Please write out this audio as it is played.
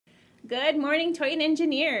Good morning, Toyota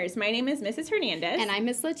engineers. My name is Mrs. Hernandez. And I'm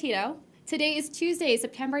Miss Latito. Today is Tuesday,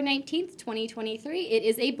 September 19th, 2023. It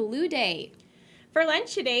is a blue day. For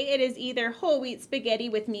lunch today, it is either whole wheat spaghetti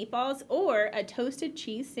with meatballs or a toasted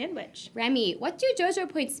cheese sandwich. Remy, what do JoJo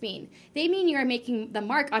points mean? They mean you are making the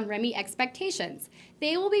mark on Remy expectations.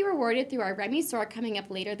 They will be rewarded through our Remy store coming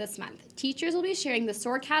up later this month. Teachers will be sharing the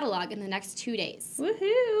store catalog in the next 2 days.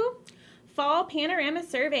 Woohoo! Fall Panorama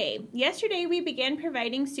Survey. Yesterday, we began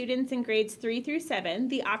providing students in grades 3 through 7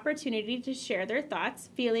 the opportunity to share their thoughts,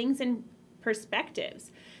 feelings, and perspectives.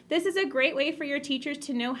 This is a great way for your teachers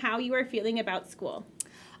to know how you are feeling about school.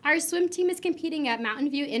 Our swim team is competing at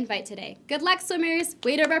Mountain View Invite today. Good luck, swimmers.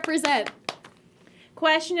 Way to represent.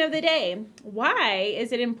 Question of the day. Why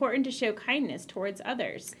is it important to show kindness towards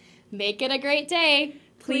others? Make it a great day.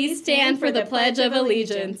 Please stand for the Pledge of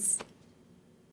Allegiance.